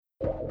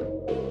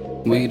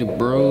We the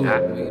bros.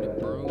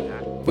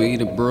 We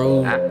the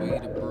bros.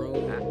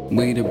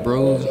 We the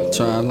bros.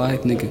 Try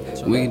life,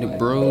 nigga. We the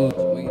bros.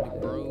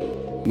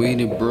 We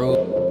the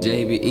bros.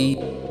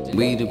 JBE.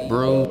 We the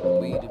bros.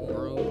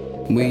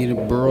 We the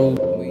bros.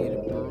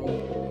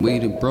 We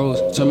the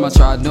bros. Turn my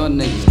try doing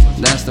niggas.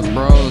 That's the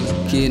bros.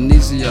 Kid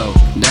NiZio.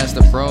 That's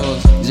the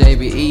bros.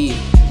 JBE.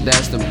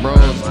 That's the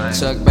bros.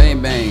 Chuck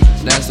Bang Bang.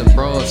 That's the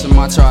bros. Turn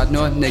my try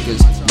doing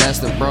niggas. That's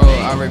the bro.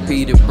 I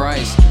repeated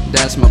Bryce.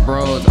 That's my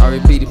bros. I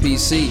repeated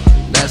PC.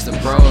 That's the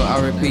bro. I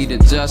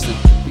repeated Justin.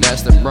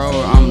 That's the bro.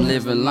 I'm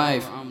living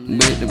life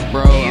with the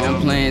bro.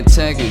 I'm playing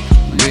Tekken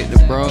with the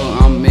bro.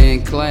 I'm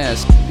in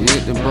class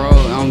with the bro.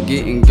 I'm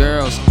getting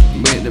girls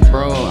with the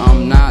bro.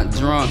 I'm not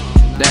drunk.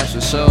 That's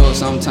for sure.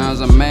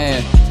 Sometimes I'm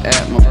mad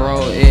at my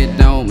bro. It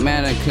don't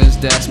matter cause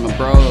that's my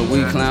bro.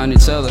 We clown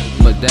each other,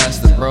 but that's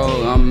the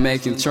bro. I'm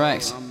making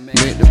tracks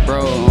with the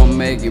bro. I'm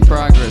making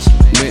progress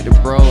with the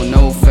bro.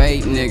 No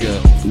fake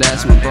nigga.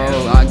 That's my bro.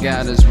 I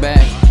got his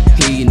back.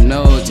 He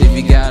knows if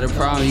you got a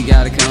problem, you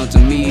gotta come to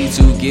me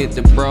to get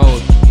the bro.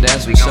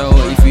 That's for sure.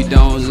 If you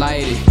don't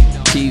like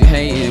it, keep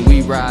hating.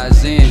 We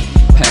rise in.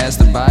 Pass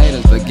the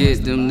biters,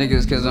 forget them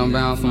niggas cause I'm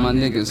bound for my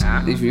niggas.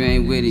 If you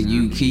ain't with it,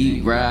 you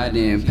keep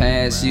riding.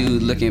 Past you,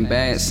 looking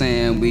back,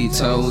 saying we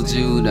told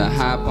you to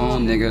hop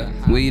on, nigga.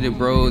 We the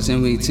bros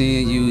and we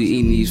 10, you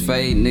eating these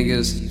fake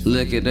niggas.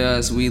 Look at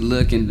us, we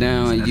looking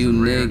down, you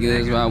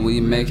niggas while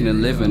we making a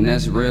living.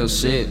 That's real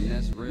shit.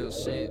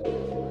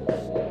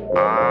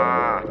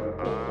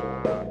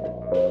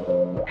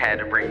 Had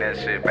to bring that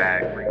shit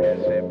back.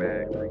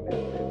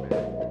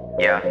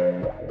 Yeah.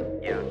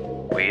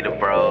 We the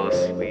bros.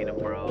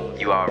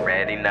 You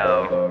already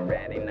know.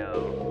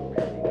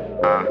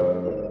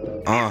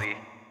 Easy.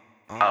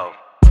 Oh.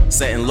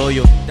 Sett and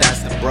Loyal, that's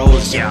the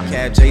bros. Yeah.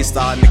 Cab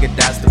J-Star, nigga,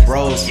 that's the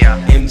bros.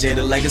 Yeah. MJ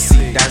the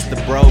Legacy, that's the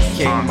bro.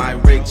 King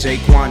Mike Rick,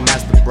 J-Quan,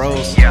 that's the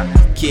bros. Yeah.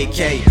 Kid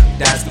K,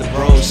 that's the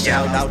bros.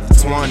 Shout out to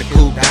Twan the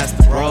Coupe, that's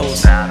the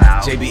bros. Shout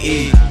out.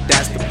 JBE,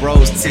 that's the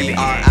bros.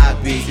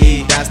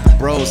 TRIBE, that's the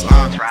bros.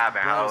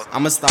 Driving hoes.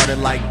 I'ma start it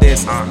like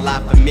this. La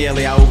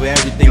Familia over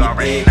everything You you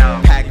already did.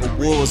 know. Pack of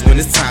wolves when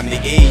it's time to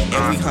eat.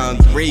 And we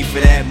hungry for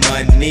that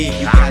money.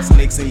 You got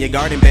snakes in your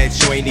garden bed,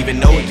 you ain't even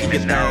know it. Keep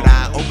your third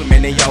eye open,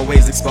 man, they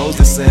always expose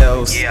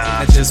themselves. Yeah.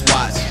 Now just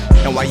watch.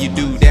 And while you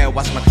do that,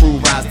 watch my crew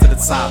rise to the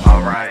top.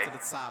 Alright.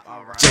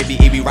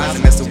 JBE be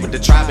rising, messing with the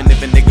tribe. And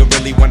if a nigga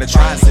really wanna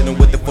try, sitting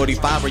with the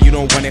 45 or you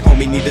don't want it,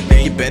 homie, need to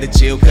think you better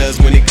chill. Cause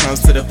when it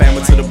comes to the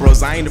family, to the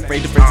bros, I ain't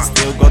afraid to friends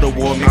still go to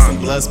war, make some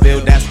blood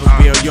spill. That's for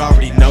real, you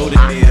already know the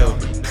deal.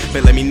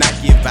 But let me not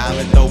get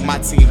violent though, my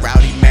team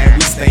rowdy, man,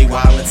 we stay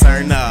wild and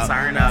turn up.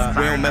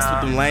 We don't mess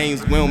with them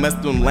lanes, we don't mess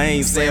with them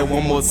lanes. Say it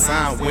one more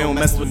time, we don't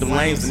mess with them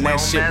lanes. And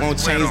that shit won't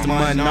change them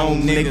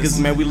unknown niggas,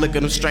 man, we look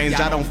at them strange.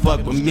 I don't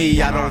fuck with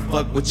me, I don't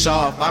fuck with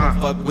y'all. If I don't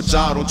fuck with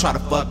y'all, don't try to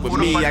fuck with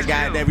me. I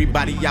got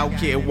everybody out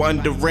here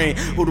wondering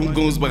who them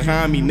goons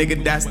behind me,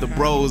 nigga, that's the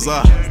bros.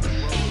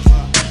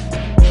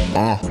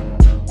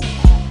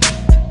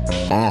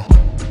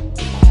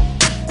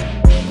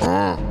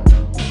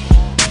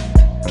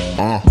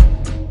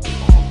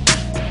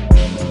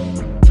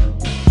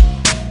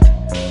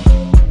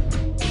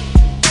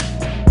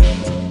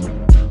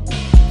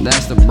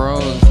 That's the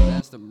bros.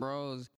 That's the bros.